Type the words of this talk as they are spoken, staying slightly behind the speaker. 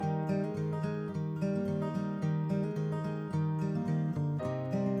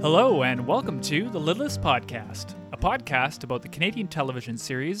Hello and welcome to The Littlest Podcast, a podcast about the Canadian television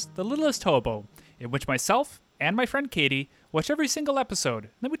series The Littlest Hobo, in which myself and my friend Katie watch every single episode,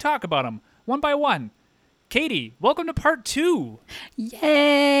 and then we talk about them one by one. Katie, welcome to part 2.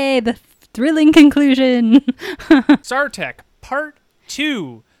 Yay, the thrilling conclusion. Sartech, part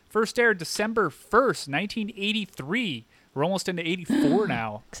 2. First aired December 1st, 1983. We're almost into 84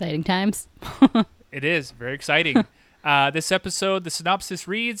 now. Exciting times. It is, very exciting. This episode, the synopsis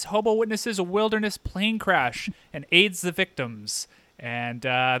reads, Hobo witnesses a wilderness plane crash and aids the victims. And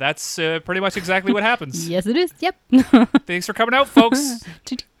that's pretty much exactly what happens. Yes, it is. Yep. Thanks for coming out, folks.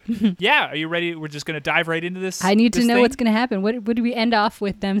 Yeah, are you ready? We're just going to dive right into this. I need to know thing? what's going to happen. What do we end off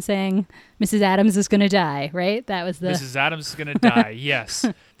with them saying Mrs. Adams is going to die, right? That was the... Mrs. Adams is going to die, yes.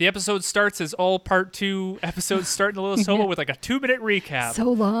 The episode starts as all part 2 episodes start in The Littlest Hobo with like a 2-minute recap.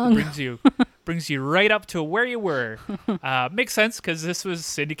 So long. It brings you right up to where you were. Makes sense because this was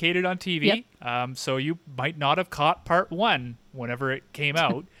syndicated on TV. Yep. So you might not have caught part 1 whenever it came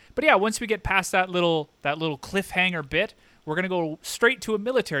out. But yeah, once we get past that little cliffhanger bit, we're going to go straight to a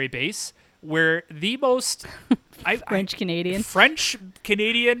military base where the most French-Canadian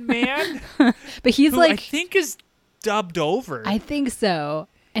man, but he's who like... I think is dubbed over. I think so.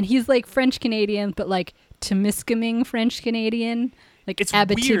 And he's like French-Canadian, but like Temiskaming French-Canadian. Like it's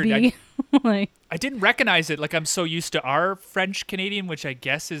Abitibi. weird. I didn't recognize it. Like I'm so used to our French-Canadian, which I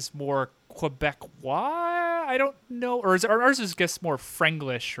guess is more Quebecois. I don't know. Or ours is, I guess, more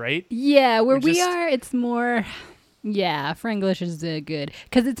Franglish, right? Yeah, where we are, it's more... Yeah, Franglish is good.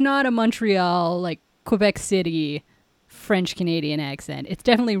 Because it's not a Montreal, like Quebec City French-Canadian accent. It's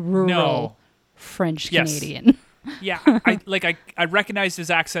definitely rural French-Canadian. Yeah, I recognize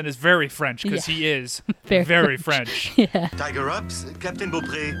his accent as very French because he is very French. Yeah. Tiger ups, Captain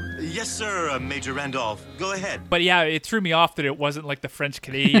Beaupré. Yes, sir, Major Randolph. Go ahead. But yeah, it threw me off that it wasn't like the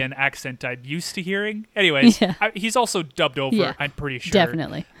French-Canadian accent I'm used to hearing. Anyways, he's also dubbed over, I'm pretty sure.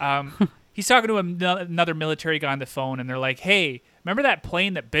 Definitely. He's talking to another military guy on the phone, and they're like, hey, remember that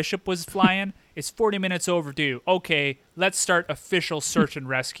plane that Bishop was flying? It's 40 minutes overdue. Okay, let's start official search and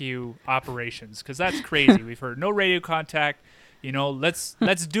rescue operations, because that's crazy. We've heard no radio contact. You know, let's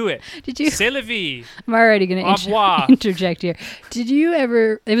do it. Did you? C'est la vie. I'm already going to interject here. Did you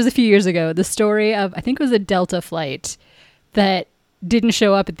ever, it was a few years ago, the story of, I think it was a Delta flight that didn't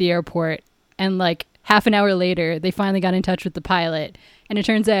show up at the airport, and like half an hour later, they finally got in touch with the pilot, and it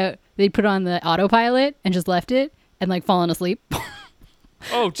turns out they put on the autopilot and just left it and like fallen asleep.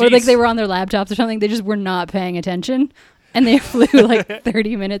 Oh, geez. Or like they were on their laptops or something. They just were not paying attention. And they flew like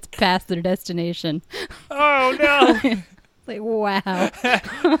 30 minutes past their destination. Oh, no. Like, wow.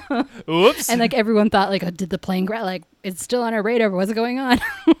 Oops. And like everyone thought like, oh, did the plane crash? Like, it's still on our radar, but what's going on?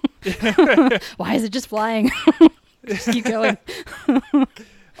 Why is it just flying? Just keep going.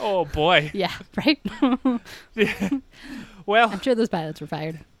 Oh, boy. Yeah, right? Well, I'm sure those pilots were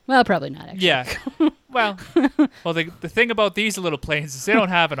fired. Well, probably not, actually. Yeah. Well, the thing about these little planes is they don't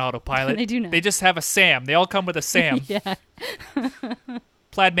have an autopilot. They do not. They just have a Sam. They all come with a Sam. Yeah.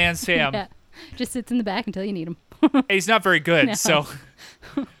 Plaid Man Sam. Yeah. Just sits in the back until you need him. He's not very good, No. so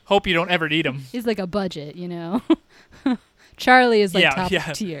hope you don't ever need him. He's like a budget, you know? Charlie is like top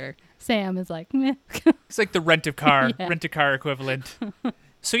Yeah. tier. Sam is like, meh. It's like the rent-a-car Yeah. equivalent.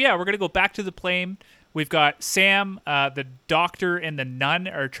 So yeah, we're going to go back to the plane. We've got Sam, the doctor, and the nun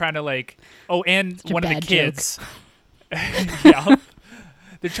are trying to and one of the kids. Yeah.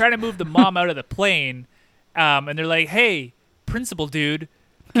 They're trying to move the mom out of the plane, and they're like, hey, principal dude,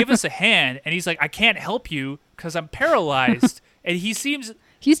 give us a hand. And he's like, I can't help you because I'm paralyzed. And he seems...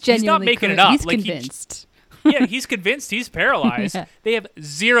 He's genuinely not making it up. He's Like, convinced. He's convinced he's paralyzed. Yeah. They have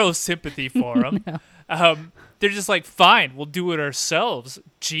zero sympathy for him. No. They're just like, fine, we'll do it ourselves.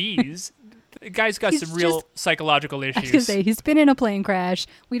 Jeez. The guy's got some real psychological issues. I was going to say, he's been in a plane crash.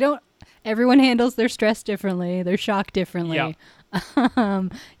 Everyone handles their stress differently, their shock differently.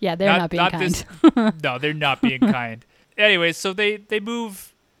 Yeah, they're not being kind. No, they're not being kind. Anyway, so they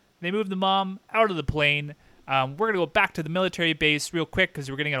move the mom out of the plane. We're going to go back to the military base real quick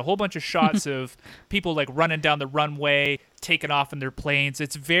because we're getting a whole bunch of shots of people like running down the runway, taking off in their planes.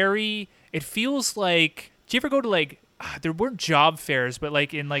 It feels like, do you ever go to like, there weren't job fairs, but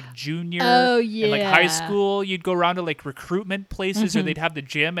like in like junior and like high school, you'd go around to like recruitment places or they'd have the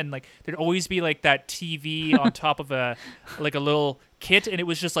gym and like there'd always be like that TV on top of a little kit and it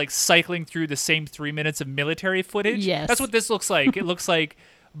was just like cycling through the same 3 minutes of military footage. Yes. That's what this looks like. It looks like,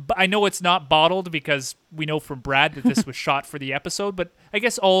 I know it's not bottled because we know from Brad that this was shot for the episode, but I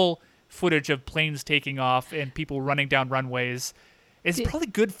guess all footage of planes taking off and people running down runways. It's probably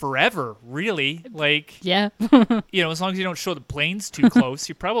good forever, really. Like, Yeah. as long as you don't show the planes too close,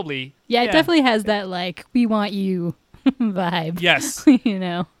 you probably... Yeah, it definitely has that, like, we want you vibe. Yes.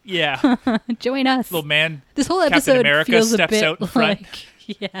 Yeah. Join us. Little man, This whole Captain episode America feels steps a bit out in front. like,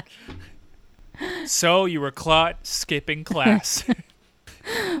 yeah. So you were caught skipping class.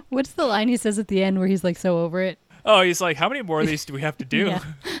 What's the line he says at the end where he's, like, so over it? Oh, he's like, how many more of these do we have to do?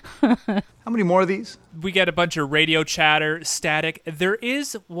 Yeah. How many more of these? We get a bunch of radio chatter, static. There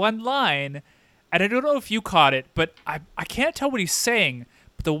is one line, and I don't know if you caught it, but I can't tell what he's saying.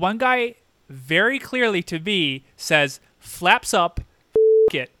 But the one guy very clearly to me says, flaps up,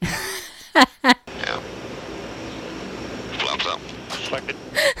 it. Yeah. Flaps up.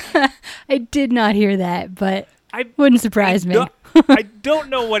 I did not hear that, but I wouldn't surprise me. I don't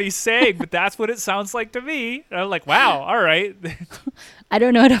know what he's saying, but that's what it sounds like to me. And I'm like, wow, all right. I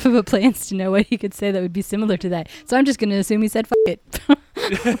don't know enough about planes to know what he could say that would be similar to that. So I'm just going to assume he said "fuck it."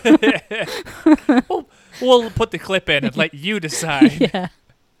 We'll put the clip in and let you decide. Yeah.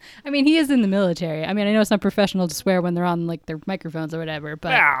 I mean, he is in the military. I mean, I know it's not professional to swear when they're on like their microphones or whatever, but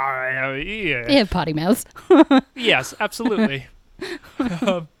Yeah. they have potty mouths. Yes, absolutely.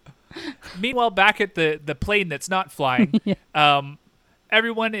 Meanwhile, back at the plane that's not flying,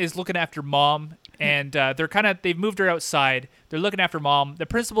 everyone is looking after Mom, and they've moved her outside. They're looking after Mom. The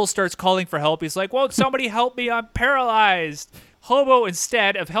principal starts calling for help. He's like, won't somebody help me? I'm paralyzed. Hobo,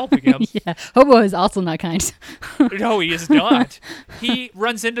 instead of helping him. Yeah, Hobo is also not kind. No, he is not. He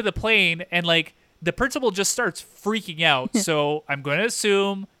runs into the plane, and like the principal just starts freaking out. So I'm going to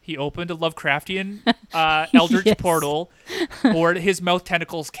assume he opened a Lovecraftian eldritch portal, or his mouth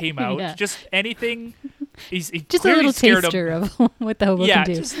tentacles came out. Yeah. Just anything. He's Just a little scared taster him. of what the Hobo can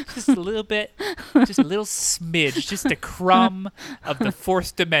do. Just a little bit, just a little smidge, just a crumb of the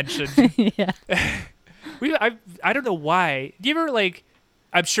fourth dimension. Yeah. I don't know why. Do you ever like?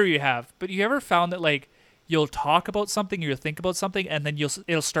 I'm sure you have, but you ever found that like you'll talk about something or you'll think about something and then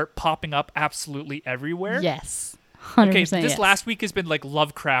it'll start popping up absolutely everywhere? Yes. 100% Okay, this yes. last week has been like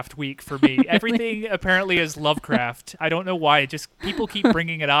Lovecraft week for me. Everything apparently is Lovecraft. I don't know why. Just people keep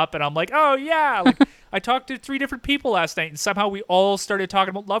bringing it up, and I'm like, oh yeah. Like I talked to 3 different people last night, and somehow we all started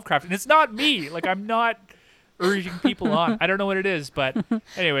talking about Lovecraft, and it's not me. Like I'm not urging people on. I don't know what it is, but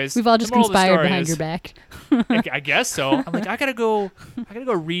anyways, We've all just the moral of the conspired story behind is- your back. I guess so. I'm like, I gotta go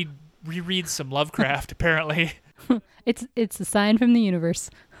reread some Lovecraft. Apparently, It's a sign from the universe.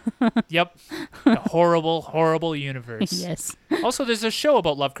 yep, a horrible, horrible universe. Yes. Also, there's a show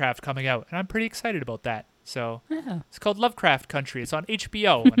about Lovecraft coming out, and I'm pretty excited about that. So it's called Lovecraft Country. It's on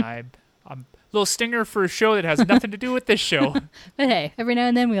HBO, and I'm a little stinger for a show that has nothing to do with this show. But hey, every now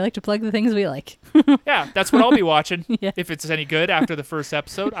and then we like to plug the things we like. Yeah, that's what I'll be watching. Yeah. If it's any good after the first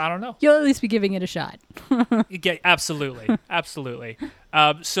episode, I don't know. You'll at least be giving it a shot. Yeah, absolutely. Absolutely.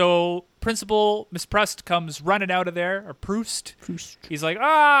 So Principal Miss Prust comes running out of there, or Proust. He's like,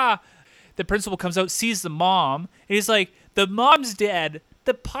 ah! The principal comes out, sees the mom, and he's like, the mom's dead.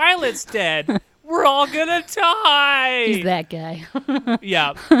 The pilot's dead. We're all gonna die. He's that guy.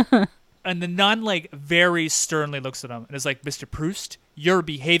 Yeah. And the nun, like, very sternly looks at him and is like, Mr. Proust, you're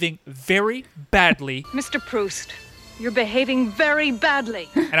behaving very badly. Mr. Proust, you're behaving very badly.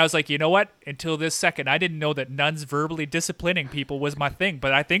 And I was like, you know what? Until this second, I didn't know that nuns verbally disciplining people was my thing,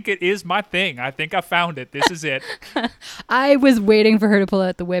 but I think it is my thing. I think I found it. This is it. I was waiting for her to pull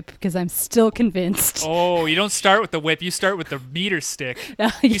out the whip because I'm still convinced. Oh, you don't start with the whip. You start with the meter stick.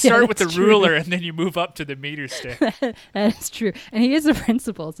 Yeah, You start with the that's true. ruler, and then you move up to the meter stick. That is true. And he is a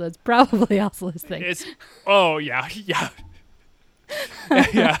principal, so it's probably also his thing. Oh, yeah. Yeah.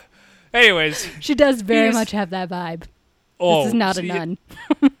 Yeah. Anyways. She does very He's- much have that vibe. Oh, This is not a see, nun.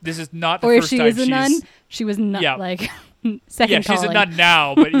 This is not the Or if first she time is a nun, she was not Yeah. like second Yeah, she's a calling. nun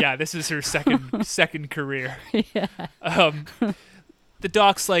now, but yeah, this is her second career. Yeah. The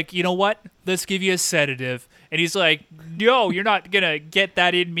doc's like, you know what? Let's give you a sedative. And he's like, no, you're not going to get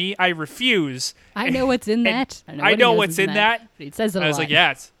that in me. I refuse. I know what's in And that. I what he know knows what's is in that. But he says it a I was lot. like,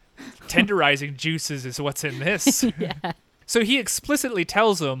 yeah, it's tenderizing juices is what's in this. Yeah. So he explicitly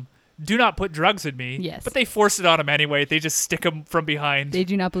tells him, do not put drugs in me. Yes. But they force it on him anyway. They just stick him from behind. They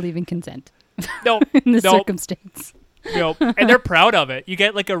do not believe in consent Nope. in this Nope. circumstance. Nope. And they're proud of it. You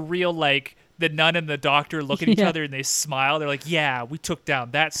get like a real like the nun and the doctor look at each Yeah. other and they smile. They're like, yeah, we took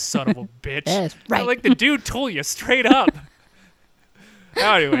down that son of a bitch. That's I'm right. like, the dude told you straight up.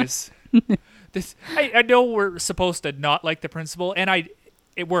 Anyways, I know we're supposed to not like the principal, and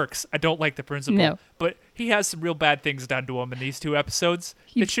it works. I don't like the principal. No. But he has some real bad things done to him in these 2 episodes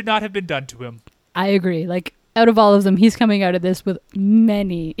that should not have been done to him. I agree. Like, out of all of them, he's coming out of this with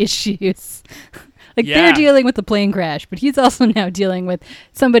many issues. Like Yeah. they're dealing with the plane crash, but he's also now dealing with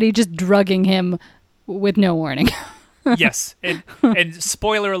somebody just drugging him with no warning. Yes, and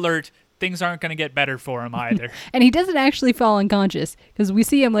spoiler alert, things aren't going to get better for him either. And he doesn't actually fall unconscious because we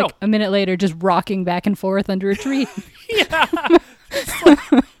see him like No. a minute later just rocking back and forth under a tree. Yeah.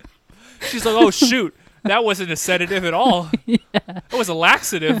 She's like, oh, shoot. That wasn't a sedative at all. That was a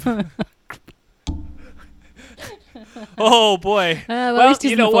laxative. Oh, boy. Well, at least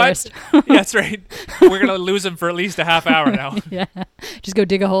he's you in the know forest. what? Yeah, that's right. We're going to lose him for at least a half hour now. Yeah. Just go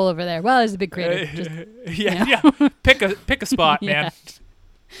dig a hole over there. Well, there's a big crater. Just Yeah. Pick a spot, Yeah.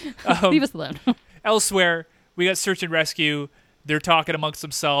 man. leave us alone. Elsewhere, we got search and rescue. They're talking amongst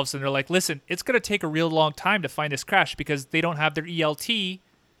themselves, and they're like, listen, it's going to take a real long time to find this crash because they don't have their ELT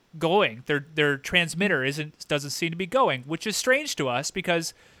going. Their transmitter doesn't seem to be going, which is strange to us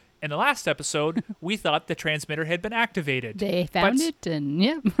because in the last episode, we thought the transmitter had been activated. They found it, and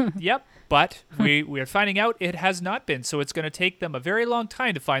yeah. Yep, but we are finding out it has not been, so it's going to take them a very long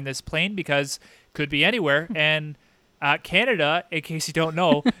time to find this plane because it could be anywhere, and Canada, in case you don't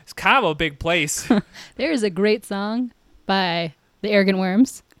know, is kind of a big place. There is a great song by the Arrogant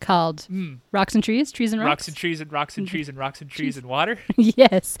Worms called Rocks and Trees, Trees and Rocks. Rocks and trees and rocks and trees and rocks and trees and water.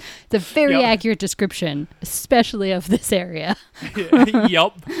 Yes. It's a very Yep. accurate description, especially of this area.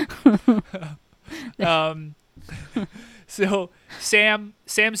 Yup. So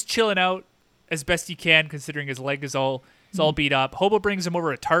Sam's chilling out as best he can, considering his leg is all beat up. Hobo brings him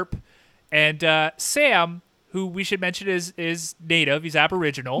over a tarp, and Sam, who we should mention is native, he's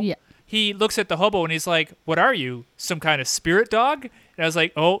Aboriginal. Yeah. He looks at the hobo and he's like, "What are you? Some kind of spirit dog?" And I was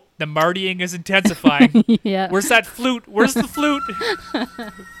like, "Oh, the Martying is intensifying. Yeah. Where's that flute? Where's the flute?"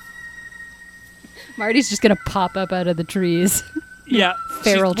 Marty's just going to pop up out of the trees. Yeah,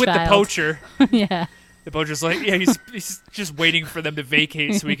 Feral she's with child. the poacher. Yeah. The poacher's like, yeah, he's just waiting for them to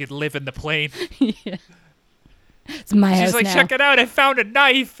vacate so he could live in the plane. Yeah. It's my house She's like, now. check it out, I found a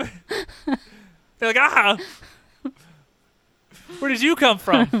knife. They're like, ah, where did you come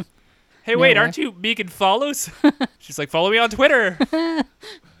from? Hey, wait, Nowhere. aren't you Megan Follows? She's like, follow me on Twitter I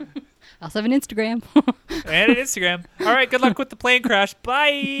also have an Instagram. and an Instagram. All right, good luck with the plane crash.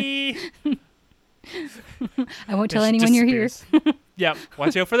 Bye. I won't tell Yeah, she anyone you're here. disappears. Yep,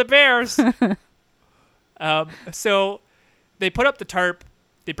 watch out for the bears. So they put up the tarp.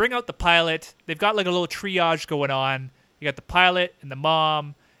 They bring out the pilot. They've got like a little triage going on. You got the pilot and the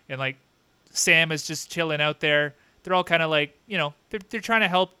mom, and like Sam is just chilling out there. They're all kind of like, they're trying to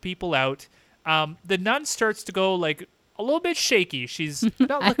help people out. The nun starts to go like a little bit shaky. She's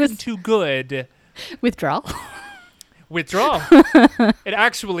not looking too good. Withdrawal. Withdrawal. It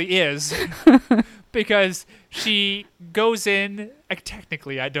actually is. Because she goes in,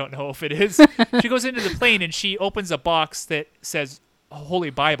 technically, I don't know if it is. She goes into the plane and she opens a box that says Holy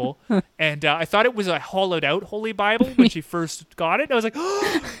Bible. And I thought it was a hollowed out Holy Bible when she first got it. I was like,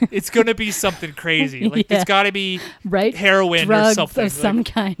 oh, it's going to be something crazy. Like, Yeah. it's got to be Right? heroin Drugs or something. of some Like,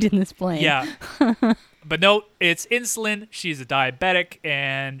 kind in this plane. yeah. But no, it's insulin. She's a diabetic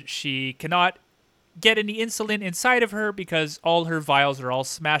and she cannot get any insulin inside of her because all her vials are all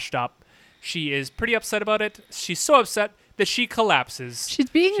smashed up. She is pretty upset about it. She's so upset that she collapses. She's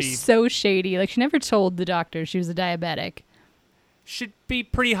being She so shady. Like, she never told the doctor she was a diabetic. should be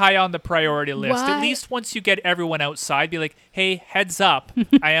pretty high on the priority list. Why? At least once you get everyone outside, be like, hey, heads up,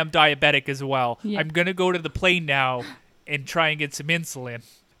 I am diabetic as well. Yeah. I'm going to go to the plane now and try and get some insulin.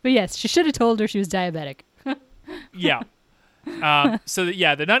 But yes, she should have told her she was diabetic. Yeah.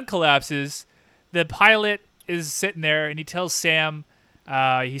 The nun collapses. The pilot is sitting there, and he tells Sam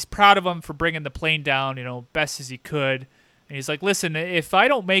he's proud of him for bringing the plane down, best as he could. And he's like, listen, if I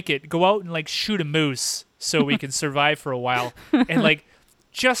don't make it, go out and, like, shoot a moose so we can survive for a while. And, like,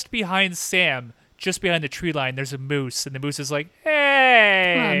 just behind Sam, just behind the tree line, there's a moose. And the moose is like,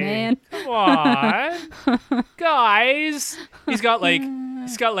 hey. Aw, man. Come on. Guys. He's got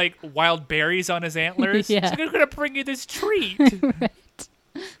wild berries on his antlers. Yeah. He's going to bring you this treat.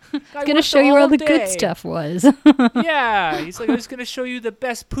 I'm going to show you where all the good stuff was. Yeah, he's like, I'm just gonna show you the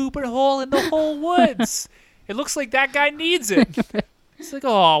best pooping hole in the whole woods. It looks like that guy needs it. He's like,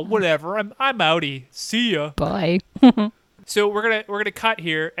 oh, whatever. I'm outie. See ya. Bye. So we're gonna cut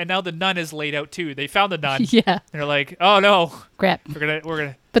here, and now the nun is laid out too. They found the nun. Yeah. They're like, oh no, Crap. we're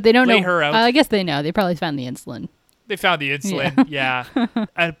gonna. But they don't lay know. her out. I guess they know. They probably found the insulin. They found the insulin. Yeah.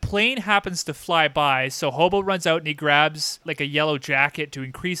 A plane happens to fly by, so Hobo runs out and he grabs like a yellow jacket to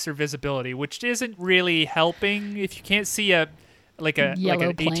increase their visibility, which isn't really helping if you can't see an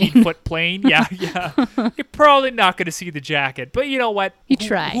Yellow plane. 18-foot plane. Yeah. You're probably not going to see the jacket, but you know what? He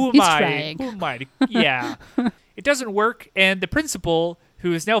tried. Who am He's I? trying. Who am I? Yeah. It doesn't work, and the principal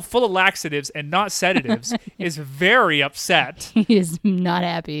who is now full of laxatives and not sedatives, is very upset. He is not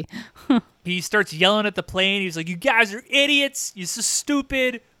happy. He starts yelling at the plane. He's like, "You guys are idiots. You're so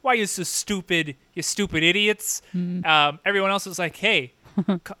stupid. Why are you so stupid? You stupid idiots." Everyone else is like, "Hey,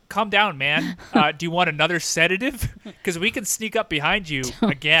 calm down, man. Do you want another sedative? Because we can sneak up behind you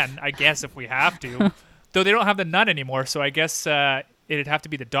again, I guess, if we have to." Though they don't have the nun anymore, so I guess it'd have to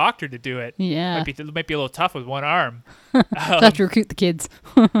be the doctor to do it. Yeah. Might be a little tough with one arm. Have to recruit the kids.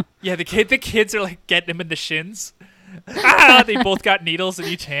 Yeah, the kids are like getting him in the shins. They both got needles in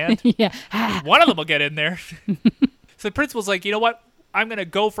each hand. Yeah. One of them will get in there. So the principal's like, "You know what? I'm going to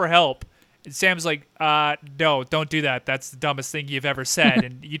go for help." And Sam's like, "No, don't do that. That's the dumbest thing you've ever said.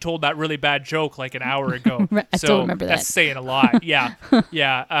 And you told that really bad joke like an hour ago." I still remember that. That's saying a lot. Yeah.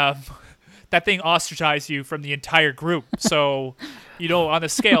 Yeah. That thing ostracized you from the entire group. So, on the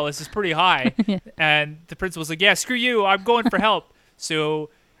scale, this is pretty high. Yeah. And the principal's like, "Yeah, screw you. I'm going for help." So,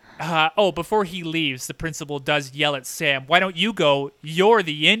 before he leaves, the principal does yell at Sam, "Why don't you go? You're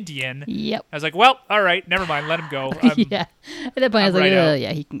the Indian." Yep. I was like, "Well, all right, never mind. Let him go." Yeah. At that point, I was like, right out.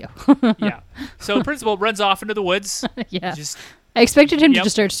 yeah, he can go. Yeah. So the principal runs off into the woods. Yeah. Just I expected him to Yep.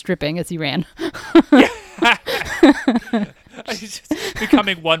 just start stripping as he ran. just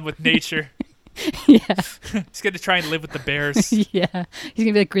becoming one with nature. Yeah. He's going to try and live with the bears. Yeah. He's going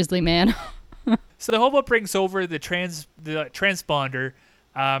to be like Grizzly Man. So the hobo brings over the transponder,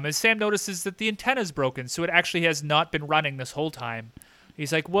 and Sam notices that the antenna's broken, so it actually has not been running this whole time.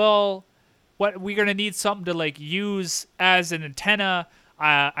 He's like, "Well, what we're going to need something to like use as an antenna.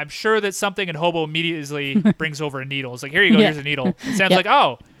 I'm sure that's something." And hobo immediately brings over a needle. It's like, "Here you go, Yeah. here's a needle." And Sam's Yep. like,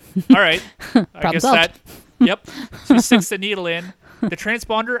 "Oh, all right. I Problem guess solved. that." Yep. So he sticks the needle in. The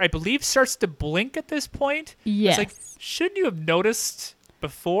transponder, I believe, starts to blink at this point. Yes. It's like, shouldn't you have noticed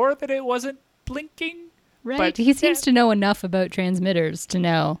before that it wasn't blinking? Right. But, He seems to know enough about transmitters to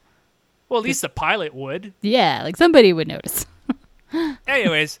know. Well, at least the pilot would. Yeah, like somebody would notice.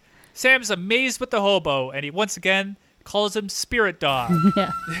 Anyways, Sam's amazed with the hobo, and he once again calls him Spirit Dog.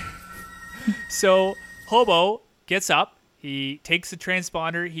 Yeah. So hobo gets up, he takes the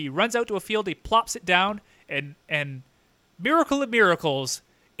transponder, he runs out to a field, he plops it down, and miracle of miracles,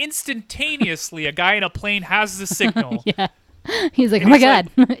 instantaneously a guy in a plane has the signal. Yeah. He's like, And "Oh my he's God,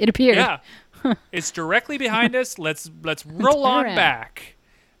 like, it appeared." Yeah. It's directly behind us. Let's roll turn on around. back.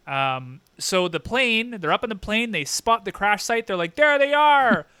 So the plane, they're up in the plane, they spot the crash site, they're like, "There they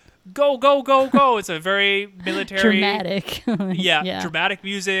are. Go, go, go, go." It's a very military Dramatic. dramatic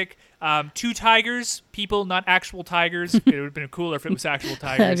music. 2 tigers, people, not actual tigers. It would have been cooler if it was actual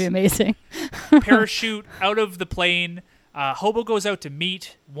That'd tigers. be amazing. Parachute out of the plane. Hobo goes out to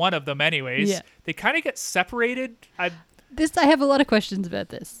meet one of them anyways. Yeah. They kind of get separated. I have a lot of questions about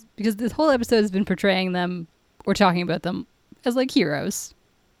this because this whole episode has been portraying them or talking about them as like heroes.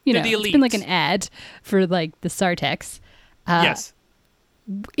 They're the It's been like elites. an ad for like the Sartechs. Yes.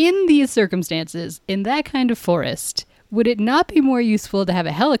 In these circumstances, in that kind of forest, would it not be more useful to have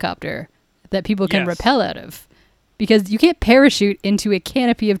a helicopter that people can Yes. rappel out of? Because you can't parachute into a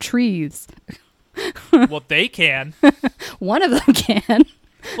canopy of trees. Well, they can. One of them can.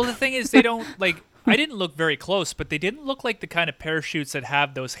 Well, the thing is, they don't, like, I didn't look very close, but they didn't look like the kind of parachutes that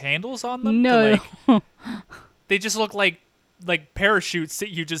have those handles on them. No. They just look like parachutes that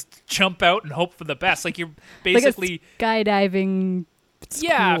you just jump out and hope for the best. Like, you're basically... like a skydiving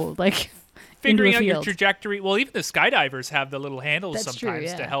Yeah, school, like figuring into a out your field. trajectory. Well, even the skydivers have the little handles That's true,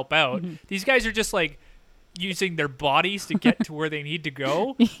 sometimes to yeah. help out. These guys are just like using their bodies to get to where they need to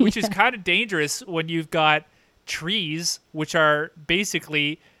go, which is kind of dangerous when you've got trees, which are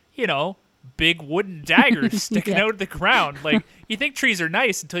basically, big wooden daggers sticking Yeah. out of the ground. Like, you think trees are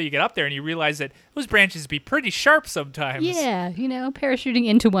nice until you get up there and you realize that those branches be pretty sharp sometimes. Yeah, parachuting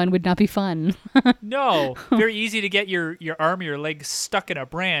into one would not be fun. No, very easy to get your arm or your leg stuck in a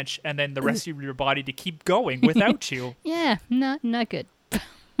branch and then the rest of your body to keep going without you. Yeah, not good.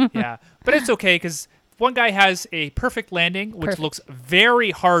 Yeah, but it's okay because one guy has a perfect landing, which Perfect. looks very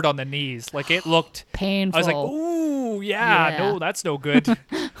hard on the knees. Like, it looked Painful. I was like, ooh, yeah, no, that's no good.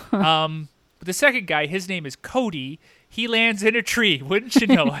 But the second guy, his name is Cody. He lands in a tree. Wouldn't you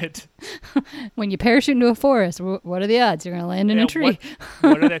know it? When you parachute into a forest, what are the odds you're going to land in Yeah, a tree?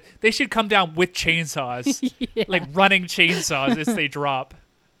 What are they? They should come down with chainsaws, Yeah. like running chainsaws as they drop.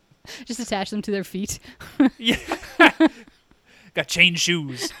 Just attach them to their feet. Yeah. Got chain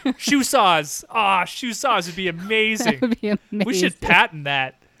shoes. Shoe saws. Shoe saws would be amazing. That would be amazing. We should patent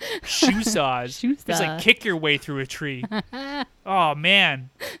that. Shoe saws. Shoe Just like saw. kick your way through a tree. Oh man.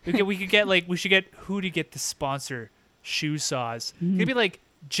 We should get who to get the sponsor shoe saws. It could be like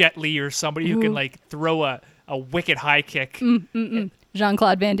Jet Li or somebody who can Ooh. like throw a wicked high kick.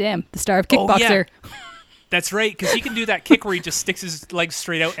 Jean-Claude Van Damme, the star of Oh, yeah. Kickboxer. That's right, because he can do that kick where he just sticks his legs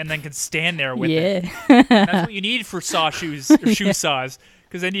straight out and then can stand there with it. Yeah. That's what you need for saw shoes or shoe saws,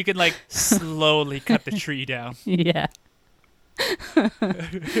 because then you can like slowly cut the tree down. Yeah.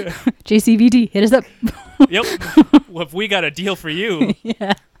 JCVD, hit us up. Yep. Well, if we got a deal for you.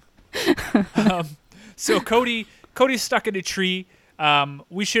 Yeah. So Cody's stuck in a tree.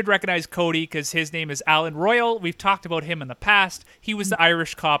 We should recognize Cody because his name is Alan Royal. We've talked about him in the past. He was the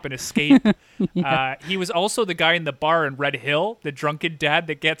Irish cop in Escape. Yeah. He was also the guy in the bar in Red Hill, the drunken dad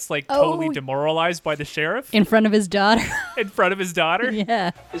that gets like totally demoralized by the sheriff In front of his daughter. in front of his daughter.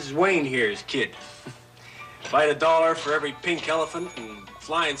 Yeah. This is Wayne here, his kid. Fight $1 for every pink elephant and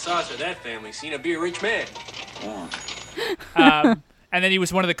flying saucer that family seen, I'd be a rich man. And then he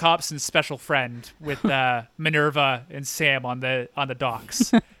was one of the cops in Special Friend with Minerva and Sam on the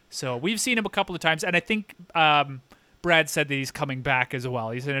docks. So we've seen him a couple of times, and I think Brad said that he's coming back as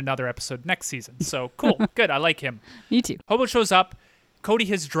well. He's in another episode next season. So cool, good. I like him. Me too. Hobo shows up. Cody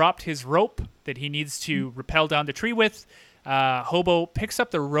has dropped his rope that he needs to rappel down the tree with. Hobo picks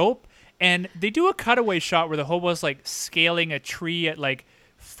up the rope, and they do a cutaway shot where the hobo's like scaling a tree at like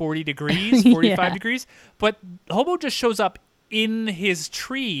 40 degrees, 45 Yeah. degrees. But Hobo just shows up in his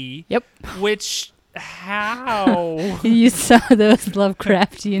tree. Yep. Which, how? You saw those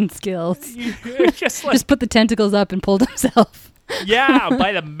Lovecraftian skills. just like, Just put the tentacles up and pulled himself. yeah,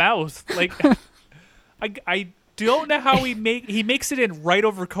 by the mouth. Like, I don't know how he makes it in right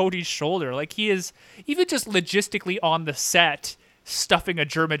over Cody's shoulder. Like, he is, even just logistically on the set, stuffing a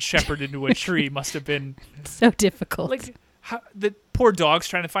German Shepherd into a tree must have been So difficult. like, the poor dog's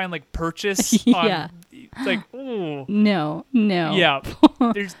trying to find like purchase Yeah. on, like, ooh. No. Yeah,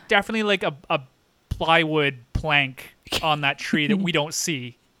 there's definitely like a plywood plank on that tree that we don't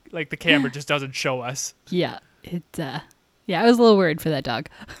see. Like the camera just doesn't show us. Yeah. I was a little worried for that dog.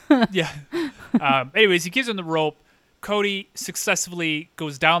 Yeah. Anyways, he gives him the rope. Cody successfully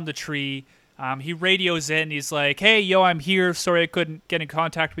goes down the tree. He radios in. He's like, "Hey, yo, I'm here. Sorry I couldn't get in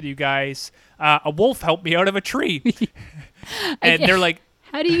contact with you guys. A wolf helped me out of a tree." And they're like,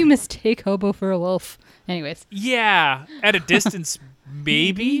 How do you mistake Hobo for a wolf? Anyways. "Yeah, at a distance,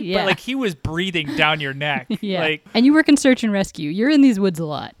 maybe, Yeah. but like he was breathing down your neck." Yeah. Like, And you work in search and rescue. You're in these woods a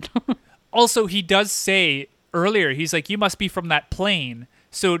lot. also, he does say earlier, he's like, "You must be from that plane."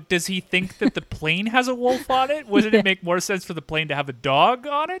 So does he think that the plane has a wolf on it? Wouldn't it make more sense for the plane to have a dog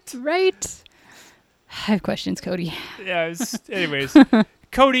on it? Right? I have questions, Cody. Yeah. Anyways,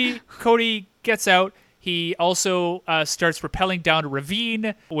 Cody gets out. He also starts rappelling down a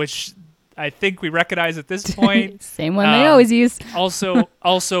ravine, which I think we recognize at this point. Same one they always use.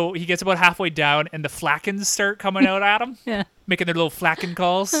 Also, he gets about halfway down, and the flakons start coming out at him, Yeah. making their little flakin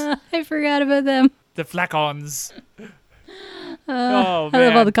calls. I forgot about them. The flacons. Oh man, I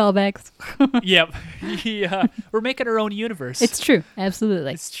love all the callbacks. Yep. We're making our own universe. It's true.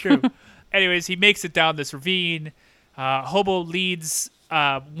 Absolutely. It's true. Anyways, he makes it down this ravine. Hobo leads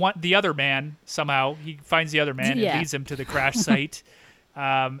the other man somehow. He finds the other man Yeah. and leads him to the crash site.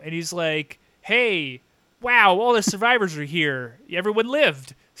 And he's like, "Hey, wow, all the survivors are here. Everyone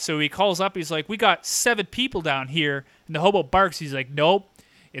lived." So he calls up. He's like, "We got 7 people down here." And the hobo barks. He's like, "Nope,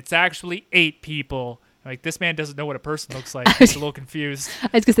 it's actually 8 people." Like, this man doesn't know what a person looks like. He's a little confused. I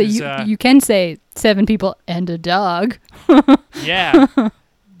was going to say, you can say 7 people and a dog. Yeah.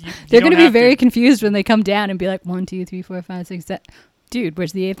 They're going to be very confused when they come down and be like, 1, 2, 3, 4, 5, 6, 7. Dude,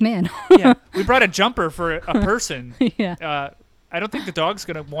 where's the 8th man? Yeah. We brought a jumper for a person. Yeah. I don't think the dog's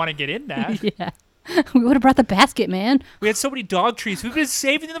going to want to get in that. Yeah. We would have brought the basket, man. We had so many dog trees. We've been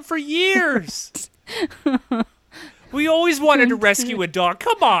saving them for years. We always wanted to rescue a dog.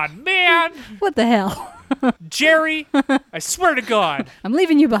 Come on, man. What the hell? Jerry, I swear to God. I'm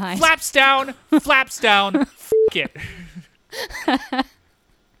leaving you behind. Flaps down, f*** it.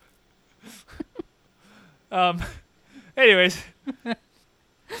 Anyways,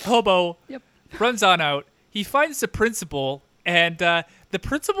 Hobo runs on out. He finds the principal, and the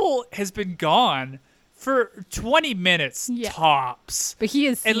principal has been gone for 20 minutes tops. But he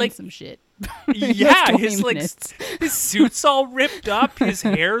has seen like, some shit. Yeah, his suit's all ripped up. His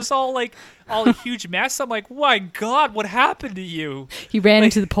hair's all a huge mess. I'm like, my God, what happened to you? He ran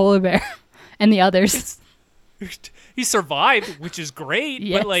into the polar bear and the others. He survived, which is great.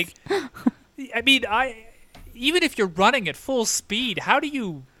 Yes. But like, I mean, even if you're running at full speed, how do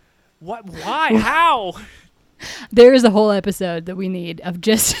you? What? Why? How? There is a whole episode that we need of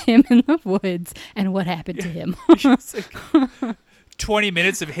just him in the woods and what happened to him. It's like 20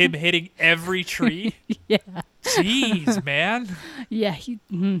 minutes of him hitting every tree. Yeah. Jeez, man. Yeah,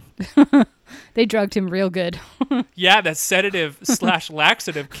 they drugged him real good. Yeah, that sedative /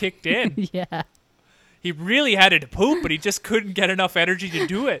 laxative kicked in. Yeah. He really had to poop, but he just couldn't get enough energy to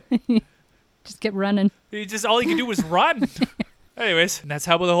do it. Just kept running. All he could do was run. Anyways, and that's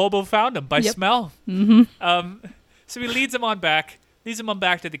how the hobo found him, by smell. Mm-hmm. So he leads him on back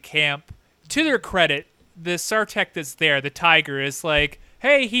to the camp. To their credit, the Sartech that's there, the tiger, is like,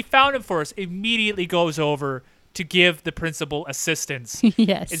 hey, he found him for us. Immediately goes over to give the principal assistance.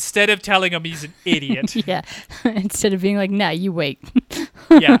 Yes. Instead of telling him he's an idiot. Yeah. Instead of being like, nah, you wait.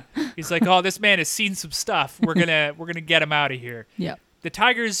 Yeah. He's like, oh, this man has seen some stuff. We're gonna get him out of here. Yeah. The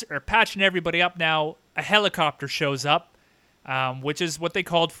Tigers are patching everybody up now. A helicopter shows up, which is what they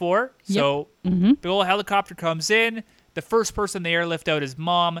called for. Yep. So the old helicopter comes in. The first person they airlift out is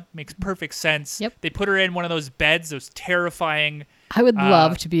Mom. Makes perfect sense. Yep. They put her in one of those beds, those terrifying. I would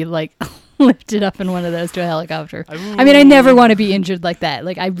love to be like lifted up in one of those to a helicopter. I mean, I never want to be injured like that.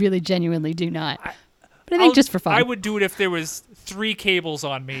 Like, I really genuinely do not. But I think just for fun. I would do it if there was 3 cables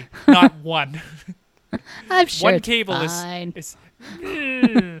on me, not one. I'm sure one it's cable fine. is.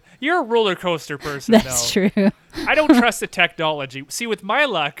 You're a roller coaster person, That's though. true. I don't trust the technology. See, with my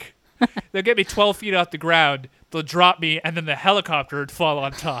luck, they'll get me 12 feet off the ground, they'll drop me, and then the helicopter would fall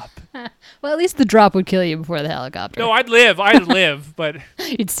on top. Well, at least the drop would kill you before the helicopter. No, I'd live, but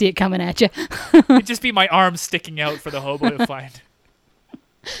You'd see it coming at you. it'd just be my arms sticking out for the hobo to find.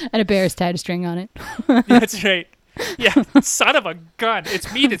 And a bear's tied a string on it. That's right. Yeah, son of a gun.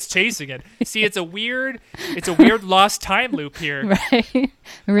 It's me that's chasing it. See, it's a weird lost time loop here. Right?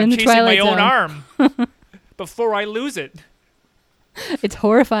 We're in I'm the chasing Twilight my Zone. own arm before I lose it. It's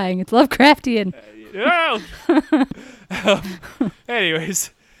horrifying. It's Lovecraftian.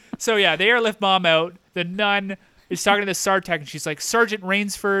 Anyways, so yeah, they airlift Mom out. The nun is talking to the Sartech, and she's like, Sergeant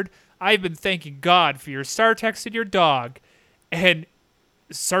Rainsford, I've been thanking God for your Sartechs and your dog. And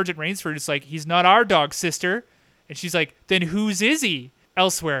Sergeant Rainsford is like, he's not our dog, sister. And she's like, then whose is he?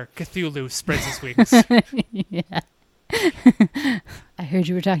 Elsewhere, Cthulhu spreads his wings. Yeah. I heard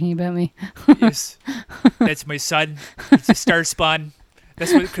you were talking about me. Yes, that's my son. He's a star spawn.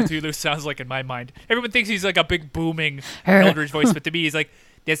 That's what Cthulhu sounds like in my mind. Everyone thinks he's like a big booming eldritch voice, but to me, he's like,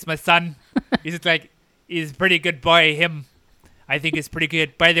 that's my son. He's a pretty good boy, him. I think it's pretty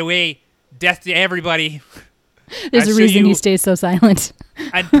good. By the way, death to everybody. There's a reason he stays so silent.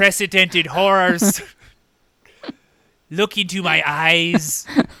 Unprecedented horrors. Look into my eyes.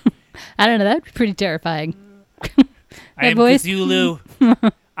 I don't know. That'd be pretty terrifying. I am voice? Cthulhu.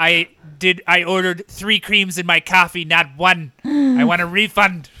 I ordered 3 creams in my coffee, not 1. I want a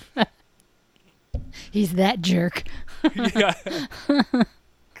refund. He's that jerk. Yeah.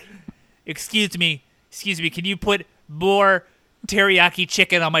 Excuse me. Can you put more teriyaki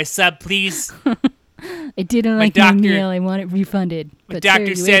chicken on my sub, please? I didn't like my meal. I want it refunded. But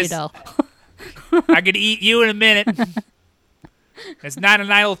doctor sir, you ate says it all. I could eat you in a minute. It's not an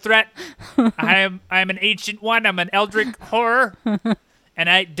idle threat. I am an ancient one. I'm an eldritch horror. And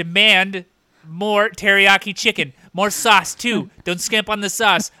I demand more teriyaki chicken. More sauce, too. Don't skimp on the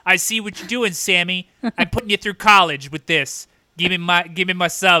sauce. I see what you're doing, Sammy. I'm putting you through college with this. Give me my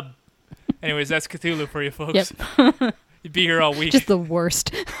sub. Anyways, that's Cthulhu for you folks. Yep. You'd be here all week. Just the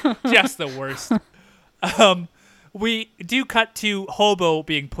worst. Just the worst. We do cut to Hobo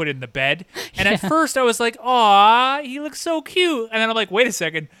being put in the bed. And at first I was like, aw, he looks so cute. And then I'm like, wait a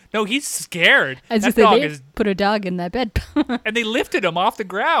second. No, he's scared. That dog is put a dog in that bed. And they lifted him off the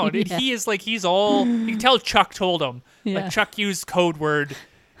ground. And he is like, he's all, you can tell Chuck told him. Yeah. Like Chuck used code word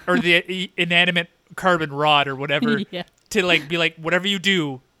or the inanimate carbon rod or whatever to like be like, whatever you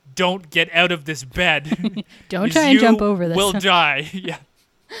do, don't get out of this bed. Don't try and jump over this. Will die. Yeah.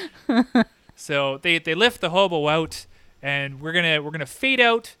 So they lift the hobo out, and we're gonna fade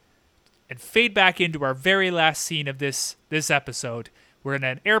out and fade back into our very last scene of this episode. We're in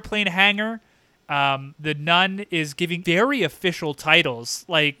an airplane hangar. The nun is giving very official titles,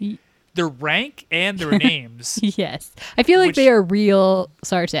 like their rank and their names. Yes, I feel like they are real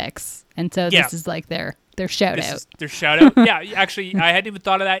Sartechs, and so this is like their shout out. Their shout out. Yeah, actually, I hadn't even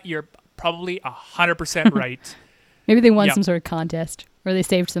thought of that. You're probably 100% right. Maybe they won some sort of contest, or they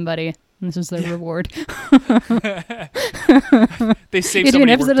saved somebody. This was their reward. They saved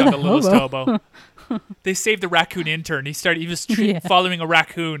somebody who worked on the littlest hobo. They saved the raccoon intern. He was following a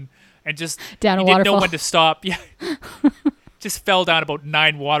raccoon and just down a he didn't waterfall. know when to stop. Yeah, just fell down about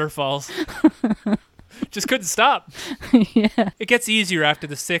 9 waterfalls. Just couldn't stop. Yeah, it gets easier after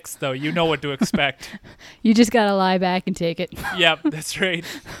the 6th, though. You know what to expect. You just gotta lie back and take it. Yep, that's right.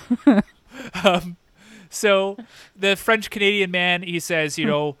 So the French Canadian man, he says,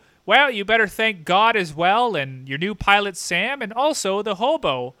 well, you better thank God as well, and your new pilot Sam, and also the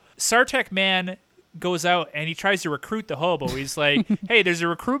hobo. Sartech man goes out and he tries to recruit the hobo. He's like, hey, there's a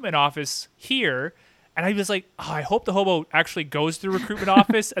recruitment office here. And I was like, oh, I hope the hobo actually goes to the recruitment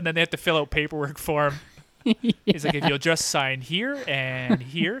office and then they have to fill out paperwork for him. He's like, if you'll just sign here and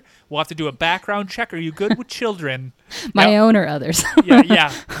here, we'll have to do a background check. Are you good with children? My own or others?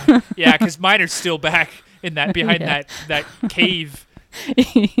 Yeah, because mine are still back in that behind that cave.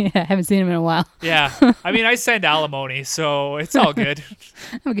 Yeah, I haven't seen him in a while. Yeah, I mean, I send alimony, so it's all good.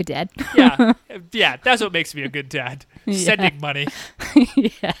 I'm a good dad. Yeah, that's what makes me a good dad. Sending money.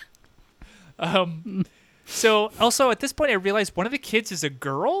 Yeah. So also at this point, I realized one of the kids is a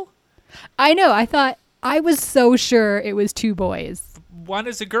girl. I know. I was so sure it was two boys. One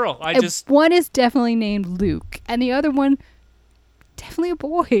is a girl. One is definitely named Luke, and the other one definitely a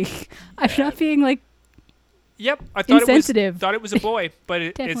boy. I'm not being like. Yep, I thought insensitive. it was a boy,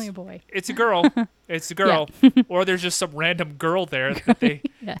 but Definitely a boy. It's a girl. It's a girl. Or there's just some random girl there that they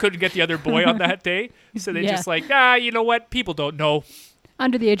couldn't get the other boy on that day, so they just like, you know what? People don't know.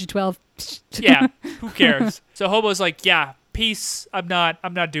 Under the age of 12. Yeah, who cares? So Hobo's like, yeah, peace. I'm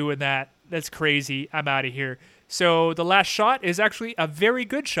not doing that. That's crazy. I'm out of here. So the last shot is actually a very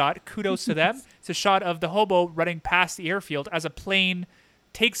good shot. Kudos to them. It's a shot of the hobo running past the airfield as a plane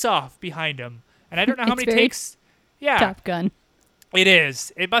takes off behind him. And I don't know how many takes. Yeah, Top Gun. It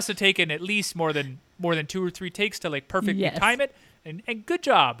is. It must have taken at least more than 2 or 3 takes to like perfectly time it. And good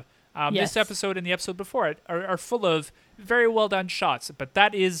job. This episode and the episode before it are full of very well done shots. But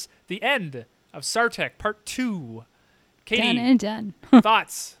that is the end of Sartech Part 2. Katie, Done and done.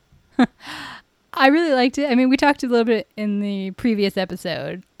 Thoughts? I really liked it. I mean, we talked a little bit in the previous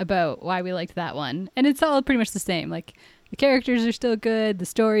episode about why we liked that one. And it's all pretty much the same. Like, the characters are still good. The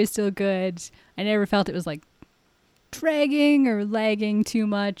story is still good. I never felt it was like dragging or lagging too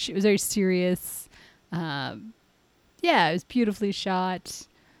much. It was very serious. It was beautifully shot.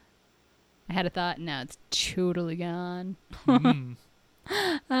 I had a thought, and now it's totally gone.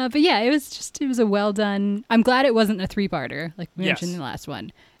 But yeah, it was a well done. I'm glad it wasn't a 3-parter like we mentioned in the last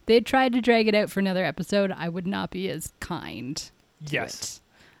one. They had tried to drag it out for another episode. I would not be as kind to it.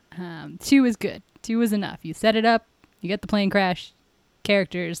 2 is good. 2 was enough. You set it up, you get the plane crash,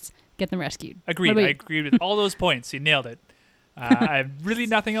 characters, get them rescued. Agreed. I agreed with all those points. You nailed it. I have really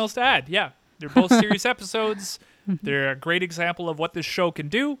nothing else to add. Yeah, they're both serious episodes. They're a great example of what this show can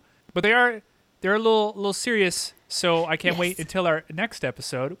do, but they're a little serious. So I can't wait until our next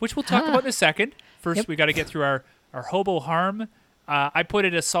episode, which we'll talk about in a second. First, we got to get through our hobo harm. I put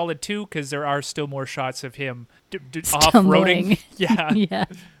it a solid 2 because there are still more shots of him off-roading. Yeah.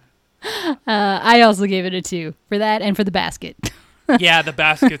 I also gave it a 2 for that and for the basket. Yeah, the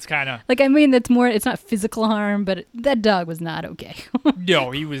basket's kind of like, I mean, that's more. It's not physical harm, but that dog was not okay.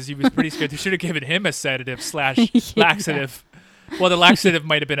 No, he was pretty scared. They should have given him a sedative / laxative. Well, the laxative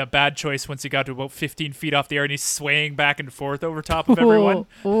might have been a bad choice once he got to about 15 feet off the air and he's swaying back and forth over top of everyone.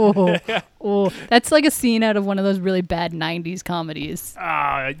 That's like a scene out of one of those really bad 90s comedies.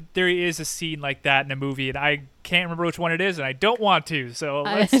 There is a scene like that in a movie, and I can't remember which one it is, and I don't want to. So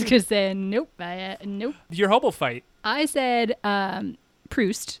I was just saying, nope. Nope. Your hobo fight. I said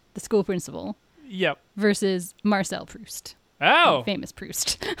Proust, the school principal. Yep. Versus Marcel Proust. Oh. Famous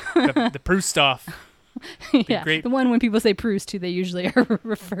Proust. the Proust off. Yeah, great. The one when people say Proust, who they usually are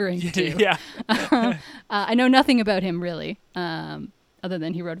referring to. Yeah. I know nothing about him, really, other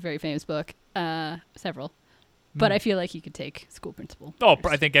than he wrote a very famous book, several. But I feel like he could take school principal. Oh,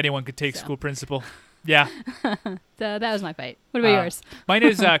 I think anyone could take school principal. Yeah. So that was my fight. What about yours? Mine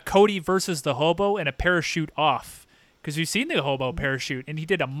is Cody versus the hobo and a parachute off. Because we've seen the hobo parachute, and he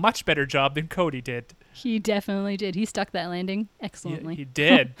did a much better job than Cody did. He definitely did. He stuck that landing excellently. He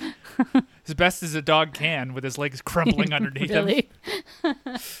did. As best as a dog can, with his legs crumbling underneath him.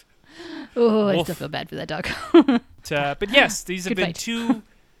 Oh, I still feel bad for that dog. But yes, these have been 2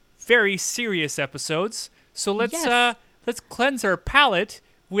 very serious episodes. So let's cleanse our palate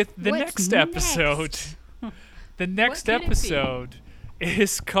with the next episode. The next episode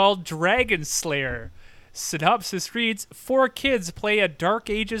is called Dragon Slayer. Synopsis reads, 4 kids play a Dark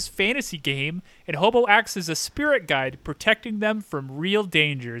Ages fantasy game, and Hobo acts as a spirit guide, protecting them from real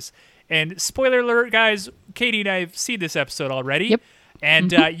dangers. And spoiler alert, guys, Katie and I have seen this episode already. Yep.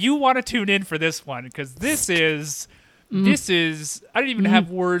 And you want to tune in for this one, because this is, I don't even have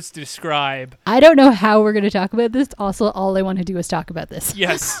words to describe. I don't know how we're going to talk about this. Also, all I want to do is talk about this.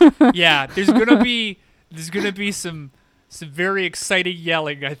 Yes. Yeah. There's going to be some some very exciting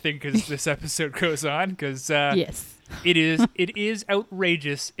yelling, I think, as this episode goes on, because Yes. it is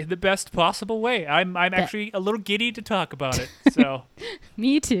outrageous in the best possible way. I'm actually a little giddy to talk about it. So,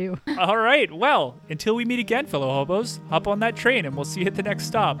 Me too. all right. Well, until we meet again, fellow hobos, hop on that train, and we'll see you at the next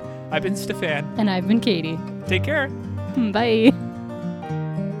stop. I've been Stefan. And I've been Katie. Take care. Bye.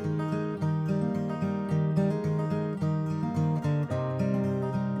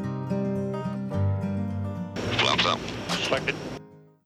 Flop up. Selected.